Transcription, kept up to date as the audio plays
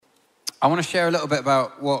I want to share a little bit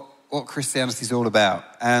about what Christianity is all about.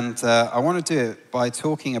 And I want to do it by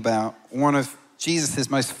talking about one of Jesus'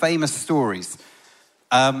 most famous stories.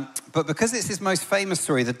 But because it's his most famous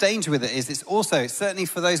story, the danger with it is it's also, certainly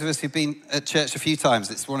for those of us who've been at church a few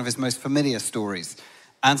times, it's one of his most familiar stories.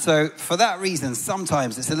 And so for that reason,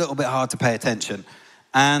 sometimes it's a little bit hard to pay attention.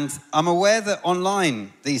 And I'm aware that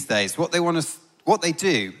online these days, what they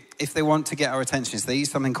do if they want to get our attention is they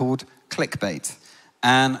use something called clickbait.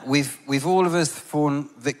 And we've all of us fallen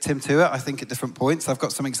victim to it, I think, at different points. I've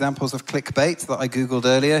got some examples of clickbait that I Googled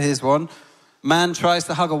earlier. Here's one. Man tries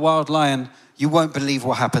to hug a wild lion. You won't believe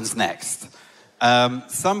what happens next.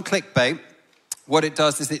 Some clickbait, what it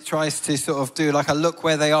does is it tries to sort of do like a look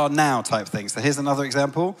where they are now type thing. So here's another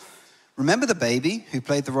example. Remember the baby who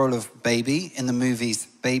played the role of Baby in the movies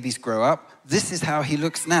Babies Grow Up? This is how he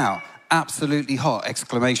looks now. Absolutely hot,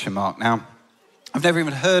 exclamation mark. Now, I've never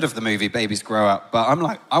even heard of the movie Babies Grow Up, but I'm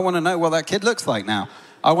like, I want to know what that kid looks like now.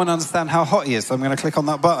 I want to understand how hot he is, so I'm going to click on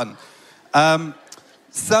that button.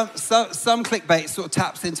 Some clickbait sort of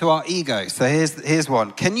taps into our ego. So here's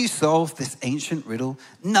one. Can you solve this ancient riddle?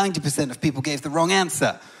 90% of people gave the wrong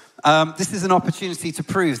answer. This is an opportunity to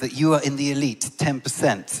prove that you are in the elite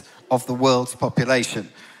 10% of the world's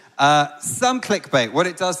population. Some clickbait, what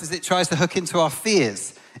it does is it tries to hook into our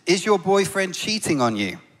fears. Is your boyfriend cheating on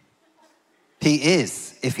you? He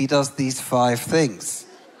is, if he does these 5 things.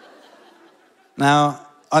 Now,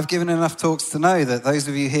 I've given enough talks to know that those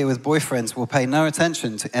of you here with boyfriends will pay no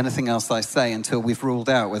attention to anything else I say until we've ruled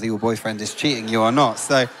out whether your boyfriend is cheating you or not.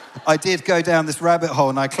 So I did go down this rabbit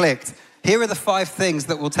hole and I clicked. Here are the 5 things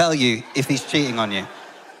that will tell you if he's cheating on you.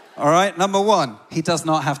 All right, number 1, he does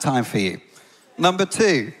not have time for you. Number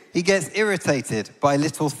 2, he gets irritated by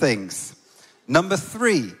little things. Number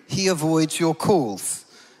 3, he avoids your calls.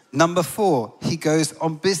 Number 4, he goes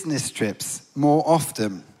on business trips more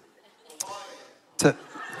often.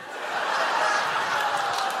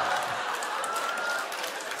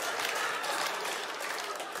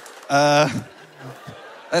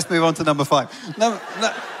 Let's move on to number 5.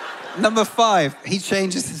 Number 5, he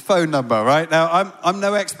changes his phone number, right? Now, I'm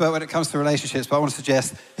no expert when it comes to relationships, but I want to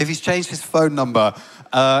suggest if he's changed his phone number,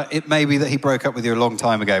 it may be that he broke up with you a long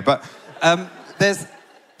time ago. But there's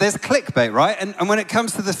clickbait, right? And when it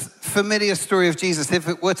comes to this familiar story of Jesus, if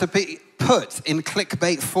it were to be put in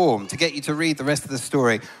clickbait form to get you to read the rest of the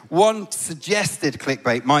story, one suggested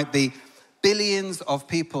clickbait might be billions of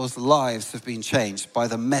people's lives have been changed by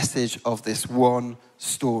the message of this one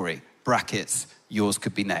story. Brackets, yours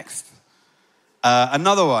could be next.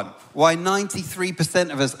 Another one, why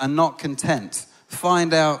 93% of us are not content.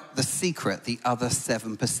 Find out the secret the other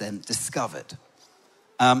 7% discovered.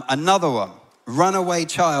 Another one, runaway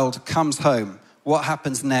child comes home. What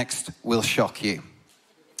happens next will shock you.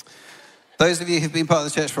 Those of you who've been part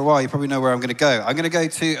of the church for a while, you probably know where I'm going to go. I'm going to go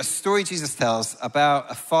to a story Jesus tells about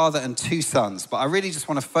a father and 2 sons. But I really just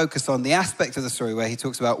want to focus on the aspect of the story where he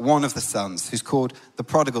talks about one of the sons, who's called the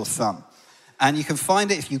prodigal son. And you can find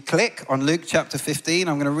it if you click on Luke chapter 15.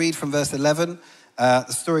 I'm going to read from verse 11. The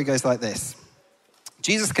story goes like this.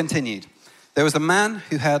 Jesus continued, there was a man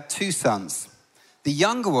who had 2 sons. The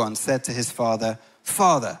younger one said to his father,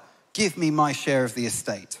 Father, give me my share of the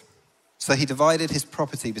estate. So he divided his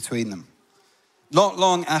property between them. Not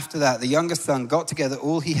long after that, the younger son got together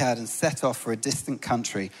all he had and set off for a distant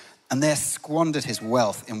country, and there squandered his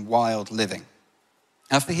wealth in wild living.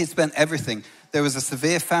 After he had spent everything, there was a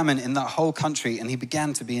severe famine in that whole country, and he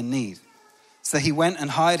began to be in need. So he went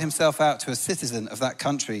and hired himself out to a citizen of that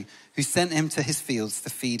country who sent him to his fields to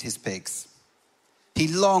feed his pigs. He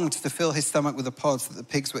longed to fill his stomach with the pods that the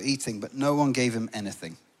pigs were eating, but no one gave him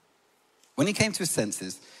anything. When he came to his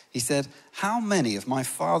senses, he said, how many of my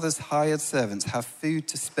father's hired servants have food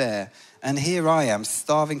to spare, and here I am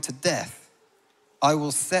starving to death? I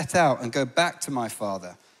will set out and go back to my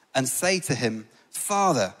father and say to him,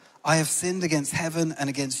 Father, I have sinned against heaven and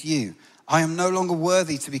against you. I am no longer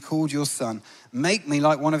worthy to be called your son. Make me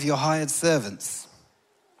like one of your hired servants.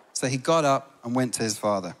 So he got up and went to his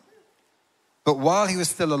father. But while he was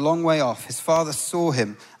still a long way off, his father saw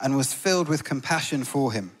him and was filled with compassion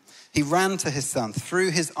for him. He ran to his son,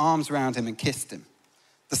 threw his arms around him and kissed him.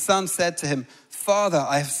 The son said to him, Father,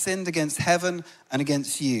 I have sinned against heaven and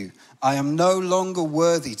against you. I am no longer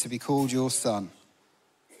worthy to be called your son.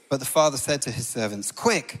 But the father said to his servants,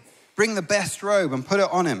 quick, bring the best robe and put it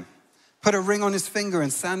on him. Put a ring on his finger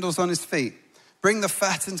and sandals on his feet. Bring the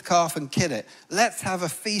fattened calf and kill it. Let's have a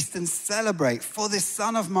feast and celebrate. For this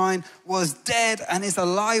son of mine was dead and is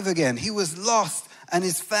alive again. He was lost and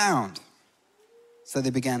is found. So they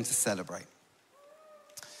began to celebrate.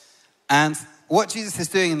 And what Jesus is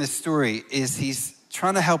doing in this story is he's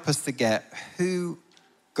trying to help us to get who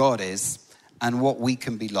God is and what we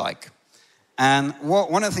can be like. And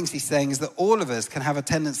one of the things he's saying is that all of us can have a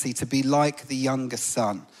tendency to be like the younger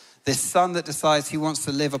son. This son that decides he wants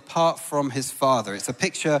to live apart from his father. It's a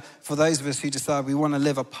picture for those of us who decide we want to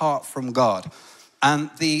live apart from God.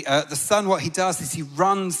 And the son, what he does is he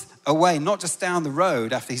runs away, not just down the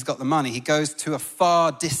road after he's got the money. He goes to a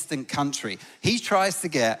far distant country. He tries to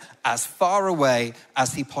get as far away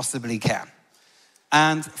as he possibly can.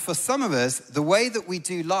 And for some of us, the way that we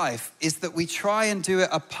do life is that we try and do it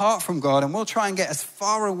apart from God, and we'll try and get as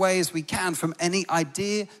far away as we can from any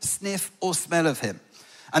idea, sniff, or smell of him.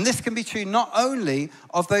 And this can be true not only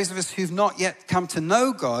of those of us who've not yet come to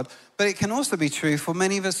know God, but it can also be true for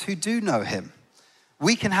many of us who do know him.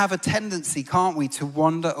 We can have a tendency, can't we, to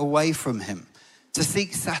wander away from him, to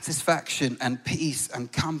seek satisfaction and peace and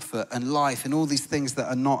comfort and life and all these things that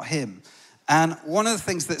are not him. And one of the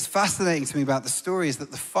things that's fascinating to me about the story is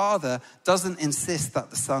that the father doesn't insist that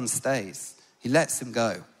the son stays. He lets him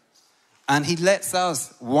go. And he lets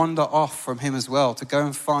us wander off from him as well to go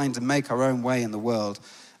and find and make our own way in the world.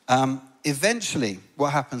 Eventually, what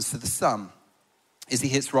happens to the son is he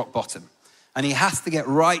hits rock bottom. And he has to get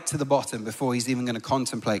right to the bottom before he's even going to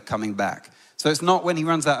contemplate coming back. So it's not when he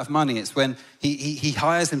runs out of money, it's when he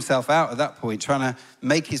hires himself out at that point, trying to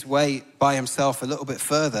make his way by himself a little bit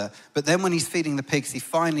further. But then when he's feeding the pigs, he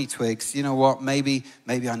finally twigs, you know what, maybe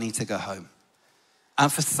I need to go home.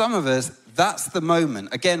 And for some of us, that's the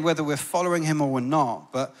moment. Again, whether we're following him or we're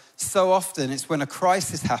not, but so often it's when a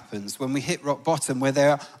crisis happens, when we hit rock bottom, where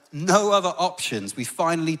there are no other options, we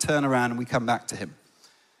finally turn around and we come back to him.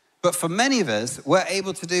 But for many of us, we're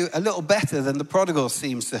able to do a little better than the prodigal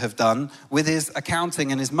seems to have done with his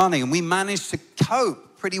accounting and his money. And we manage to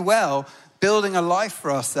cope pretty well, building a life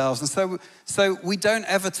for ourselves. And so we don't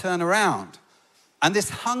ever turn around. And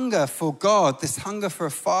this hunger for God, this hunger for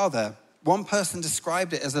a father, one person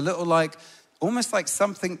described it as a little like, almost like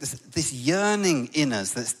something, this yearning in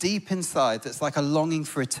us that's deep inside, that's like a longing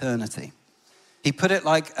for eternity. He put it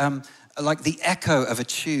like the echo of a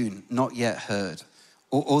tune not yet heard.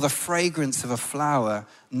 Or the fragrance of a flower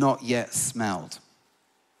not yet smelled.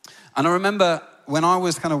 And I remember when I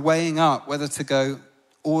was kind of weighing up whether to go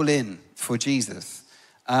all in for Jesus,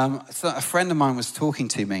 so a friend of mine was talking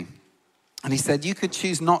to me, and he said, you could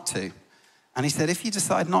choose not to. And he said, if you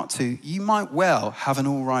decide not to, you might well have an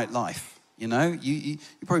all right life. You know, you'll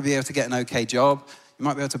probably be able to get an okay job. You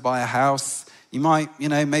might be able to buy a house. You might,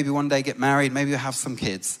 maybe one day get married. Maybe you'll have some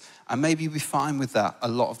kids. And maybe you'll be fine with that a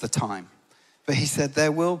lot of the time. But he said,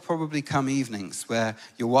 there will probably come evenings where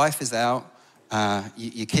your wife is out,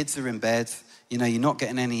 your kids are in bed, you're not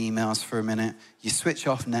getting any emails for a minute, you switch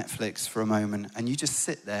off Netflix for a moment, and you just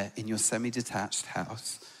sit there in your semi-detached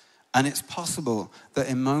house. And it's possible that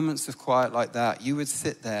in moments of quiet like that, you would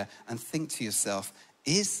sit there and think to yourself,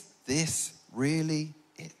 is this really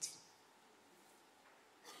it?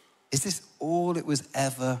 Is this all it was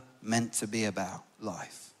ever meant to be about,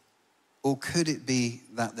 life? Or could it be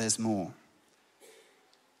that there's more?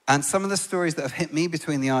 And some of the stories that have hit me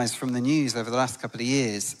between the eyes from the news over the last couple of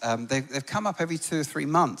years, they've come up every 2 or 3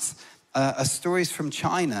 months, are stories from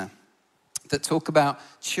China that talk about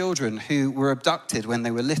children who were abducted when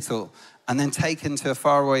they were little and then taken to a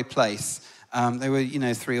faraway place. They were,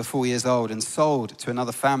 3 or 4 years old and sold to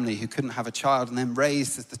another family who couldn't have a child and then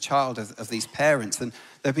raised as the child of these parents. And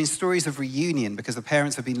there have been stories of reunion because the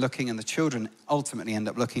parents have been looking and the children ultimately end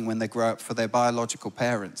up looking when they grow up for their biological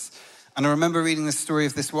parents. And I remember reading the story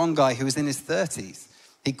of this one guy who was in his 30s.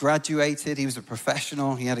 He graduated, he was a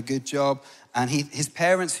professional, he had a good job, and his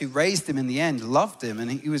parents who raised him in the end loved him,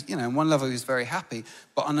 and he was, on one level he was very happy,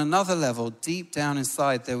 but on another level, deep down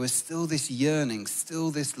inside, there was still this yearning,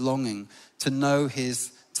 still this longing to know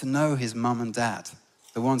his mum and dad,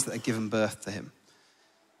 the ones that had given birth to him.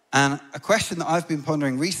 And a question that I've been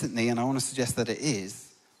pondering recently, and I want to suggest that it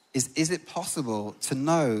is it possible to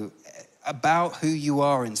know about who you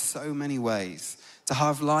are in so many ways, to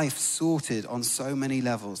have life sorted on so many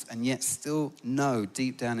levels, and yet still know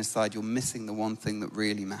deep down inside you're missing the one thing that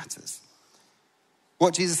really matters?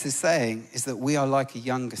 What Jesus is saying is that we are like a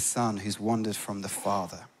younger son who's wandered from the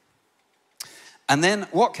Father. And then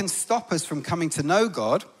what can stop us from coming to know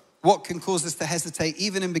God, what can cause us to hesitate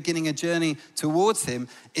even in beginning a journey towards him,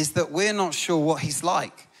 is that we're not sure what he's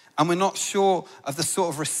like. And we're not sure of the sort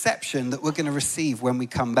of reception that we're going to receive when we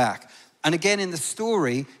come back. And again, in the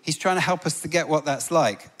story, he's trying to help us to get what that's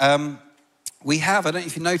like. We have, I don't know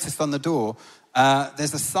if you noticed on the door,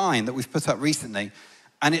 there's a sign that we've put up recently.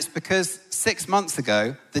 And it's because 6 months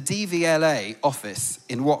ago, the DVLA office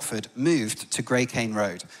in Watford moved to Grey Cane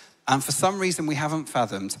Road. And for some reason we haven't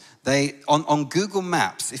fathomed, on Google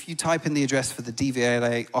Maps, if you type in the address for the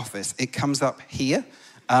DVLA office, it comes up here,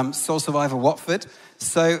 Soul Survivor Watford.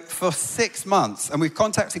 So for 6 months, and we've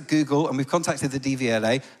contacted Google and we've contacted the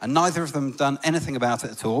DVLA, and neither of them have done anything about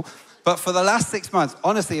it at all. But for the last 6 months,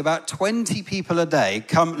 honestly, about 20 people a day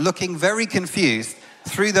come looking very confused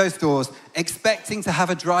through those doors, expecting to have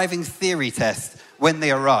a driving theory test when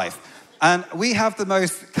they arrive. And we have the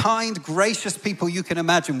most kind, gracious people you can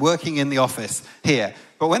imagine working in the office here.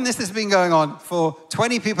 But when this has been going on for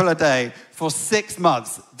 20 people a day for 6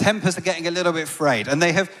 months, tempers are getting a little bit frayed. And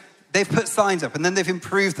they've put signs up, and then they've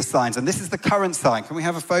improved the signs. And this is the current sign. Can we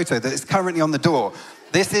have a photo that is currently on the door?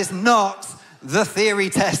 This is not the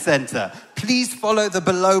theory test center. Please follow the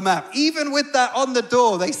below map. Even with that on the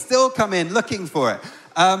door, they still come in looking for it.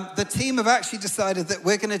 The team have actually decided that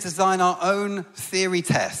we're going to design our own theory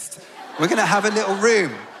test. We're going to have a little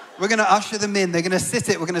room. We're going to usher them in. They're going to sit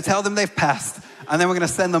it. We're going to tell them they've passed, and then we're going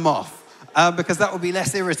to send them off because that will be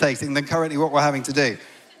less irritating than currently what we're having to do.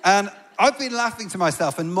 And I've been laughing to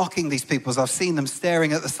myself and mocking these people as I've seen them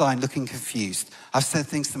staring at the sign, looking confused. I've said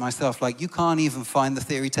things to myself like, you can't even find the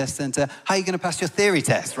theory test center. How are you going to pass your theory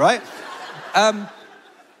test, right?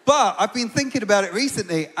 But I've been thinking about it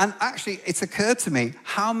recently, and actually it's occurred to me,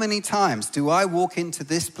 how many times do I walk into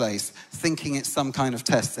this place thinking it's some kind of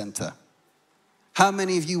test center? How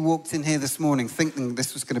many of you walked in here this morning thinking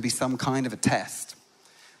this was going to be some kind of a test?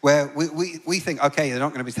 Where we think, okay, they're not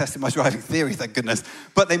going to be testing my driving theory, thank goodness,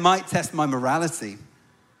 but they might test my morality.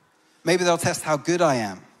 Maybe they'll test how good I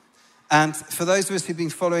am. And for those of us who've been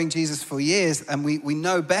following Jesus for years and we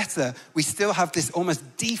know better, we still have this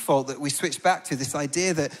almost default that we switch back to, this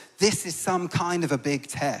idea that this is some kind of a big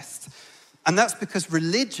test. And that's because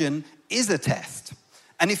religion is a test.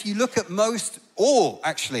 And if you look at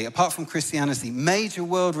actually, apart from Christianity, major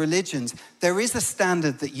world religions, there is a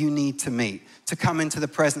standard that you need to meet to come into the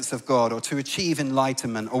presence of God or to achieve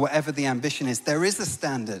enlightenment or whatever the ambition is. There is a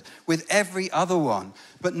standard with every other one,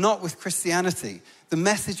 but not with Christianity. The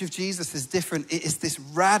message of Jesus is different. It is this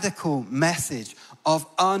radical message of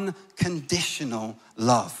unconditional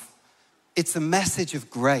love. It's a message of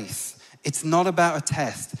grace. It's not about a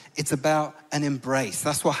test. It's about an embrace.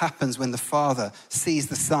 That's what happens when the Father sees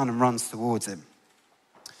the Son and runs towards him.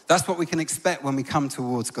 That's what we can expect when we come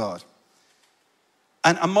towards God.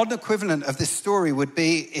 And a modern equivalent of this story would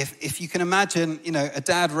be if you can imagine, a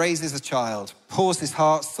dad raises a child, pours his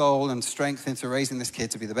heart, soul, and strength into raising this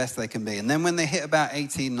kid to be the best they can be. And then when they hit about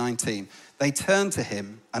 18, 19, they turn to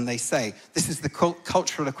him and they say, this is the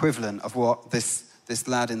cultural equivalent of what this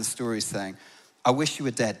lad in the story is saying. I wish you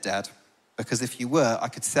were dead, Dad, because if you were, I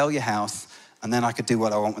could sell your house and then I could do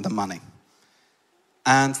what I want with the money.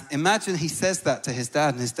 And imagine he says that to his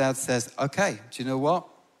dad, and his dad says, okay, do you know what?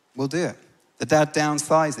 We'll do it. The dad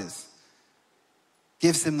downsizes,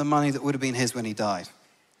 gives him the money that would have been his when he died.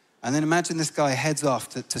 And then imagine this guy heads off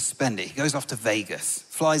to spend it. He goes off to Vegas,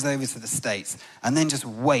 flies over to the States, and then just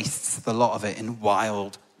wastes the lot of it in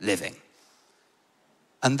wild living.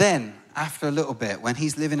 And then, after a little bit, when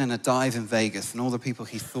he's living in a dive in Vegas and all the people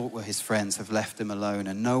he thought were his friends have left him alone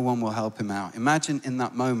and no one will help him out, imagine in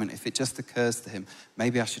that moment if it just occurs to him,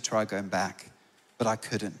 maybe I should try going back, but I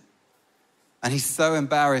couldn't. And he's so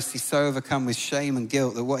embarrassed, he's so overcome with shame and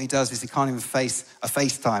guilt that what he does is he can't even face a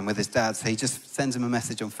FaceTime with his dad. So he just sends him a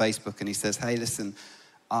message on Facebook and he says, hey, listen,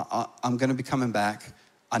 I'm going to be coming back.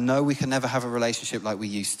 I know we can never have a relationship like we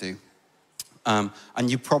used to. And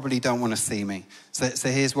you probably don't want to see me. So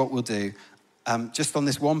here's what we'll do. Just on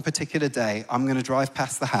this one particular day, I'm going to drive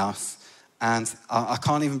past the house and I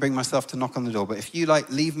can't even bring myself to knock on the door. But if you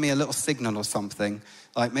leave me a little signal or something,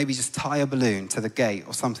 like maybe just tie a balloon to the gate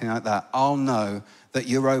or something like that, I'll know that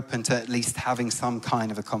you're open to at least having some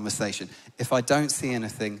kind of a conversation. If I don't see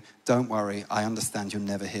anything, don't worry. I understand you'll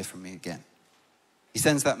never hear from me again. He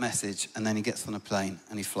sends that message and then he gets on a plane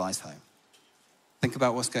and he flies home. Think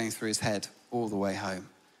about what's going through his head all the way home.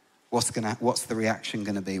 What's the reaction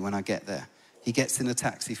going to be when I get there? He gets in a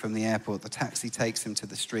taxi from the airport. The taxi takes him to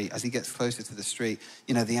the street. As he gets closer to the street,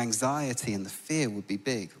 the anxiety and the fear would be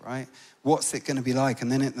big, right? What's it going to be like?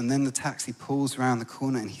 And then the taxi pulls around the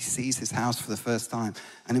corner and he sees his house for the first time.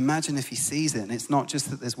 And imagine if he sees it, and it's not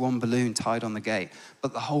just that there's one balloon tied on the gate,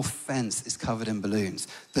 but the whole fence is covered in balloons.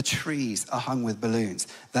 The trees are hung with balloons.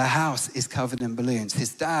 The house is covered in balloons.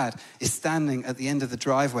 His dad is standing at the end of the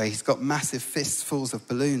driveway. He's got massive fistfuls of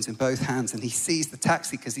balloons in both hands, and he sees the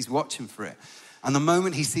taxi because he's watching for it. And the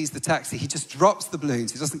moment he sees the taxi, he just drops the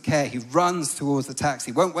balloons. He doesn't care. He runs towards the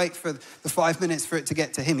taxi. Won't wait for the 5 minutes for it to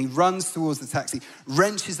get to him. He runs towards the taxi,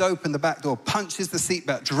 wrenches open the back door, punches the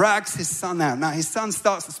seatbelt, drags his son out. Now, his son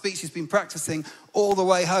starts the speech he's been practicing all the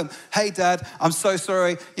way home. Hey, Dad, I'm so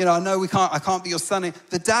sorry. I know I can't be your son.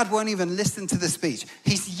 The dad won't even listen to the speech.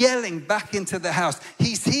 He's yelling back into the house.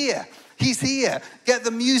 He's here. He's here. Get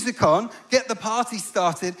the music on. Get the party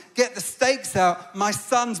started. Get the stakes out. My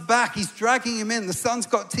son's back. He's dragging him in. The son's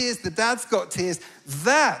got tears. The dad's got tears.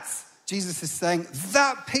 Jesus is saying,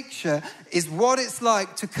 that picture is what it's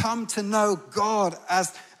like to come to know God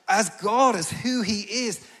as God, as who he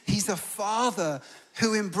is. He's a father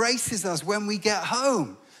who embraces us when we get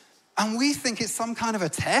home. And we think it's some kind of a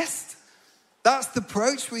test. That's the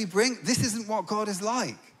approach we bring. This isn't what God is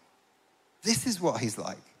like. This is what he's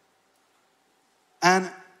like.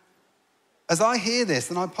 And as I hear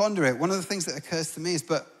this and I ponder it, one of the things that occurs to me is,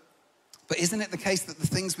 but isn't it the case that the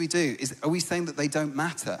things we do, are we saying that they don't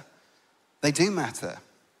matter? They do matter.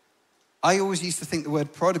 I always used to think the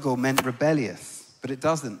word prodigal meant rebellious, but it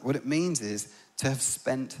doesn't. What it means is to have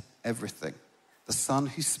spent everything. The son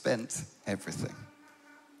who spent everything.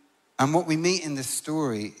 And what we meet in this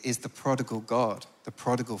story is the prodigal God, the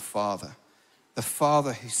prodigal father, the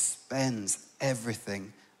father who spends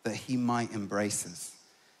everything that he might embrace us.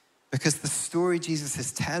 Because the story Jesus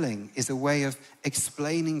is telling is a way of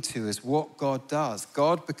explaining to us what God does.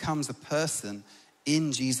 God becomes a person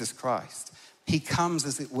in Jesus Christ. He comes,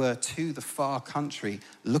 as it were, to the far country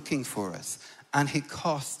looking for us. And it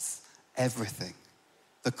costs everything.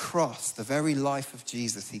 The cross, the very life of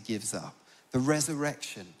Jesus, he gives up. The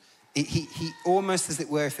resurrection, he almost, as it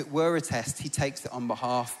were, if it were a test, he takes it on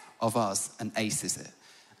behalf of us and aces it.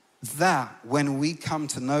 That, when we come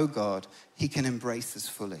to know God, he can embrace us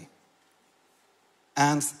fully.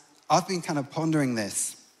 And I've been kind of pondering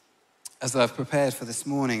this as I've prepared for this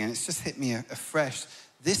morning, and it's just hit me afresh.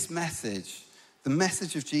 This message, the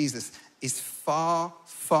message of Jesus, is far,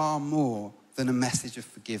 far more than a message of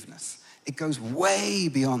forgiveness. It goes way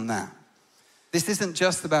beyond that. This isn't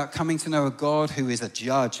just about coming to know a God who is a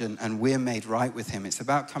judge and we're made right with him. It's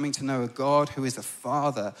about coming to know a God who is a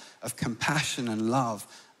father of compassion and love,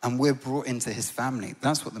 and we're brought into his family.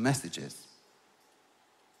 That's what the message is.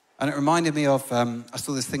 And it reminded me of, I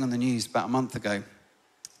saw this thing on the news about a month ago.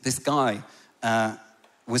 This guy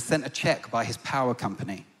was sent a check by his power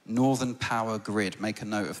company, Northern Power Grid. Make a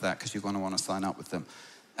note of that because you're going to want to sign up with them.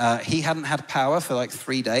 He hadn't had power for like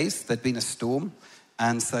 3 days. There'd been a storm,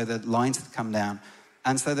 and so the lines had come down.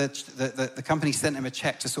 And so the company sent him a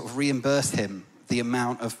check to sort of reimburse him the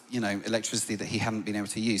amount of, electricity that he hadn't been able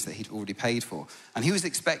to use, that he'd already paid for. And he was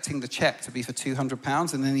expecting the check to be for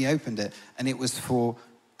 £200, and then he opened it, and it was for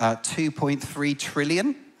 2.3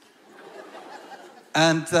 trillion.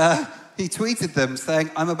 And he tweeted them saying,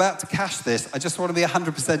 I'm about to cash this. I just want to be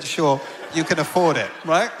 100% sure you can afford it,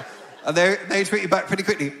 right? And they tweeted back pretty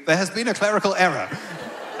quickly, there has been a clerical error.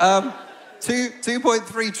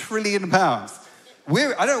 2.3 trillion pounds.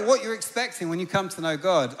 I don't know what you're expecting when you come to know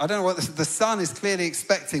God. I don't know what the son is clearly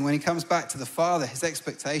expecting when he comes back to the father. His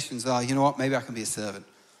expectations are, you know what, maybe I can be a servant.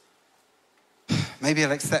 Maybe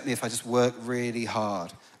he'll accept me if I just work really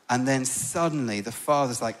hard. And then suddenly the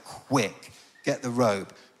father's like, quick, get the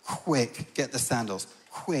robe. Quick, get the sandals.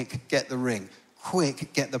 Quick, get the ring.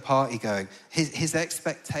 Quick, get the party going. His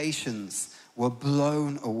expectations were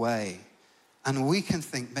blown away. And we can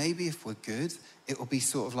think maybe if we're good, it will be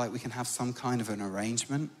sort of like we can have some kind of an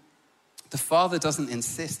arrangement. The father doesn't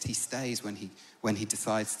insist he stays when he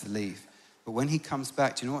decides to leave. But when he comes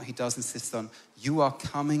back, do you know what he does insist on? You are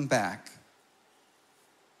coming back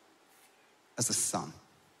as a son.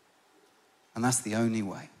 And that's the only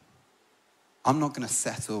way. I'm not going to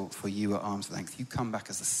settle for you at arm's length. You come back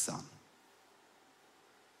as a son.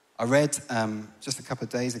 I read just a couple of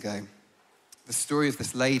days ago the story of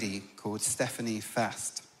this lady called Stephanie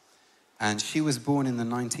Fast. And she was born in the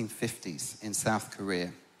 1950s in South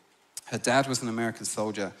Korea. Her dad was an American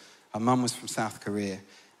soldier. Her mum was from South Korea.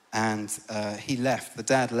 And he left. The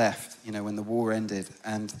dad left, when the war ended.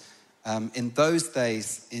 And in those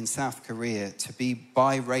days in South Korea, to be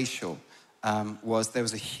biracial there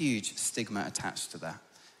was a huge stigma attached to that.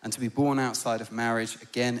 And to be born outside of marriage,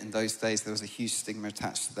 again, in those days, there was a huge stigma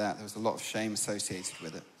attached to that. There was a lot of shame associated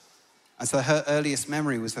with it. And so her earliest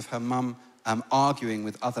memory was of her mum arguing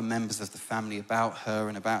with other members of the family about her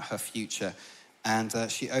and about her future. And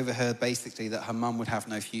she overheard basically that her mum would have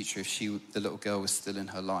no future if the little girl was still in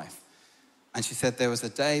her life. And she said there was a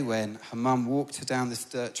day when her mum walked her down this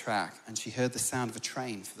dirt track and she heard the sound of a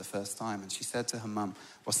train for the first time. And she said to her mum,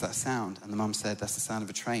 what's that sound? And the mum said, that's the sound of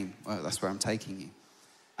a train. Well, that's where I'm taking you.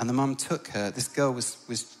 And the mum took her. This girl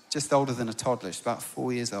was just older than a toddler. She's about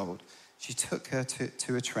 4 years old. She took her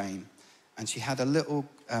to a train, and she had a little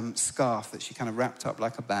scarf that she kind of wrapped up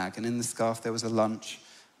like a bag. And in the scarf, there was a lunch,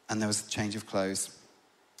 and there was a change of clothes.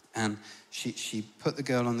 And she put the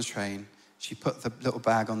girl on the train. She put the little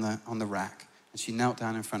bag on the rack, and she knelt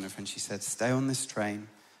down in front of her, and she said, "Stay on this train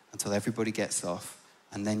until everybody gets off,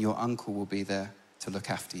 and then your uncle will be there to look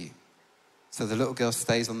after you." So the little girl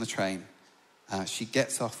stays on the train. She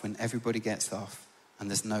gets off when everybody gets off, and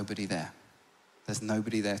there's nobody there. There's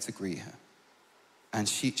nobody there to greet her. And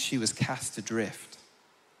she was cast adrift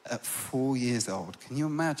at 4 years old. Can you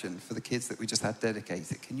imagine, for the kids that we just had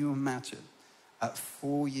dedicated, can you imagine at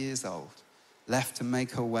 4 years old, left to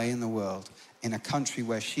make her way in the world in a country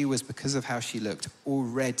where she was, because of how she looked,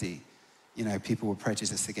 already, people were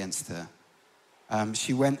prejudiced against her.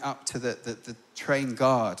 She went up to the train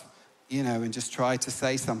guard, and just tried to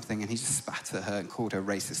say something, and he just spat at her and called her a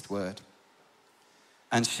racist word.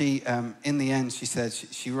 And she, in the end, she said,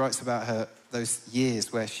 she writes about those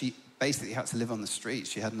years where she basically had to live on the street.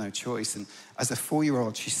 She had no choice. And as a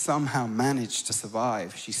 4-year-old, she somehow managed to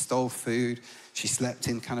survive. She stole food. She slept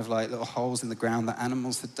in kind of like little holes in the ground that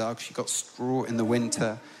animals had dug. She got straw in the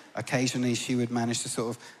winter. Occasionally, she would manage to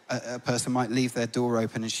sort of, a person might leave their door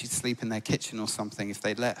open and she'd sleep in their kitchen or something if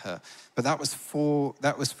they'd let her. But that was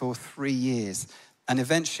for 3 years. And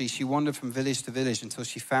eventually, she wandered from village to village until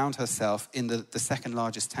she found herself in the second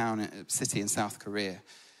largest city in South Korea.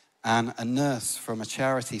 And a nurse from a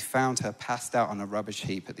charity found her passed out on a rubbish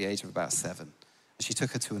heap at the age of about 7. And she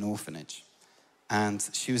took her to an orphanage. And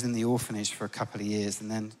she was in the orphanage for a couple of years.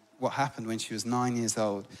 And then what happened when she was 9 years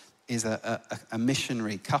old is a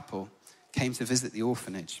missionary couple came to visit the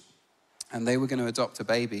orphanage. And they were going to adopt a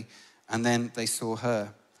baby. And then they saw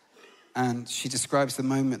her. And she describes the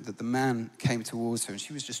moment that the man came towards her, and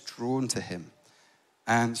she was just drawn to him.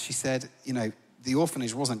 And she said, the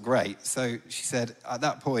orphanage wasn't great. So she said, at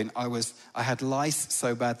that point, I had lice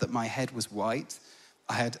so bad that my head was white.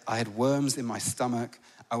 I had worms in my stomach.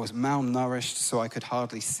 I was malnourished, so I could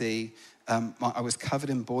hardly see. I was covered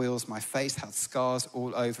in boils. My face had scars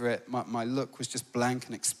all over it. My look was just blank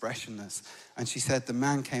and expressionless. And she said the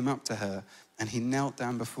man came up to her, and he knelt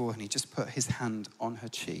down before her, and he just put his hand on her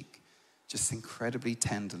cheek, just incredibly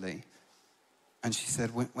tenderly. And she said,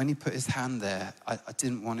 when he put his hand there, I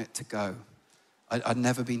didn't want it to go. I'd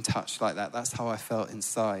never been touched like that. That's how I felt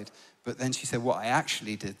inside. But then she said, what I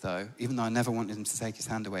actually did, though, even though I never wanted him to take his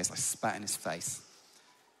hand away, is I spat in his face.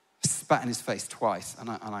 I spat in his face twice, and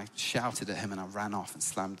I shouted at him, and I ran off and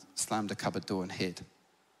slammed a cupboard door and hid.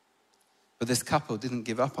 But this couple didn't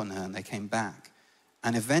give up on her, and they came back.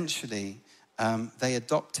 And eventually, they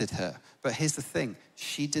adopted her. But here's the thing.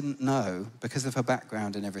 She didn't know, because of her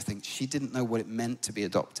background and everything, she didn't know what it meant to be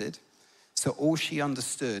adopted. So all she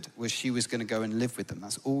understood was she was going to go and live with them.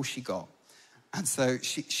 That's all she got. And so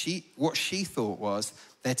what she thought was,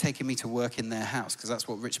 they're taking me to work in their house, because that's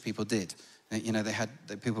what rich people did. They had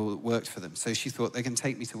the people that worked for them. So she thought, they can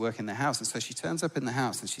take me to work in their house. And so she turns up in the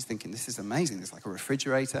house, and she's thinking, this is amazing. There's like a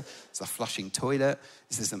refrigerator. There's a flushing toilet.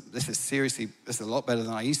 This is a lot better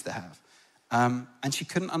than I used to have. And she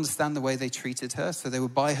couldn't understand the way they treated her. So they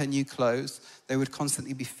would buy her new clothes. They would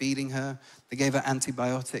constantly be feeding her. They gave her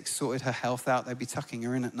antibiotics, sorted her health out. They'd be tucking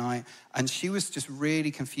her in at night. And she was just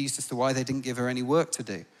really confused as to why they didn't give her any work to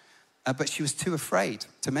do. But she was too afraid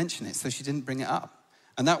to mention it, so she didn't bring it up.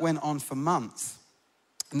 And that went on for months.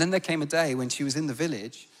 And then there came a day when she was in the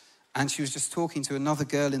village, and she was just talking to another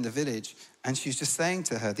girl in the village, and she was just saying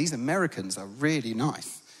to her, these Americans are really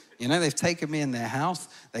nice. They've taken me in their house.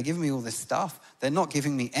 They're giving me all this stuff. They're not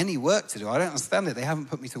giving me any work to do. I don't understand it. They haven't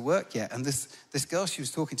put me to work yet. And this girl she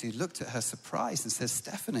was talking to looked at her surprised and said,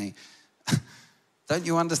 Stephanie, don't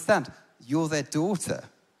you understand? You're their daughter.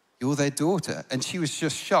 You're their daughter. And she was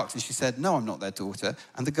just shocked. And she said, no, I'm not their daughter.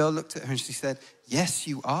 And the girl looked at her and she said, yes,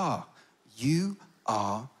 you are. You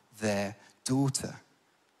are their daughter.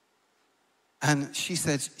 And she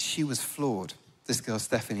said she was floored, this girl,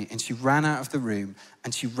 Stephanie, and she ran out of the room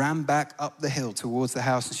and she ran back up the hill towards the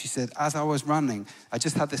house. And she said, as I was running, I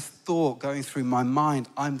just had this thought going through my mind,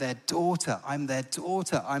 I'm their daughter, I'm their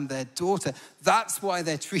daughter, I'm their daughter. That's why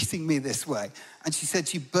they're treating me this way. And she said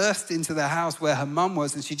she burst into the house where her mum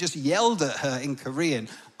was and she just yelled at her in Korean,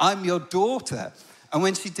 I'm your daughter. And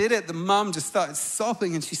when she did it, the mum just started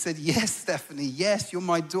sobbing and she said, yes, Stephanie, yes, you're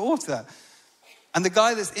my daughter. And the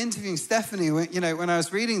guy that's interviewing Stephanie, when I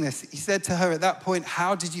was reading this, he said to her at that point,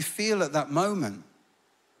 how did you feel at that moment?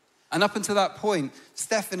 And up until that point,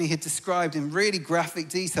 Stephanie had described in really graphic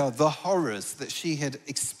detail the horrors that she had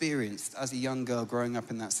experienced as a young girl growing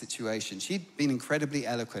up in that situation. She'd been incredibly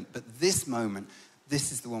eloquent, but this moment,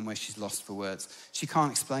 This is the one where she's lost for words. She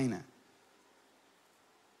can't explain it.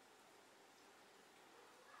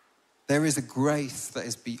 There is a grace that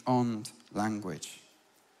is beyond language.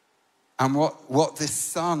 And what this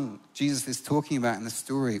son, Jesus is talking about in the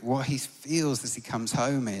story, what he feels as he comes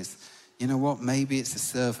home is, you know what, maybe it's a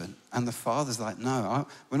servant. And the father's like, no,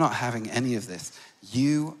 we're not having any of this.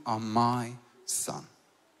 You are my son.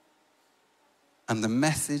 And the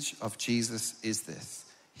message of Jesus is this.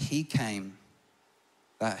 He came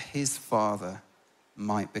that his Father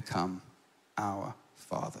might become our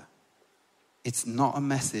Father. It's not a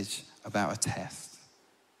message about a test.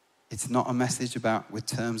 It's not a message about with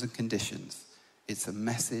terms and conditions. It's a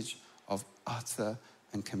message of utter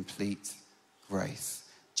and complete grace.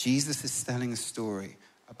 Jesus is telling a story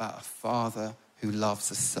about a father who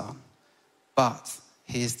loves a son. But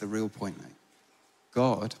here's the real point, mate.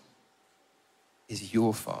 God is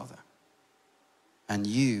your father. And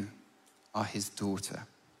you are his daughter.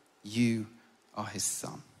 You are his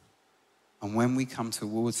son. And when we come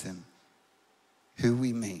towards him, who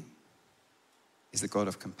we meet is a God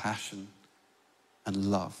of compassion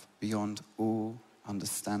and love beyond all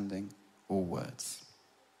understanding or words.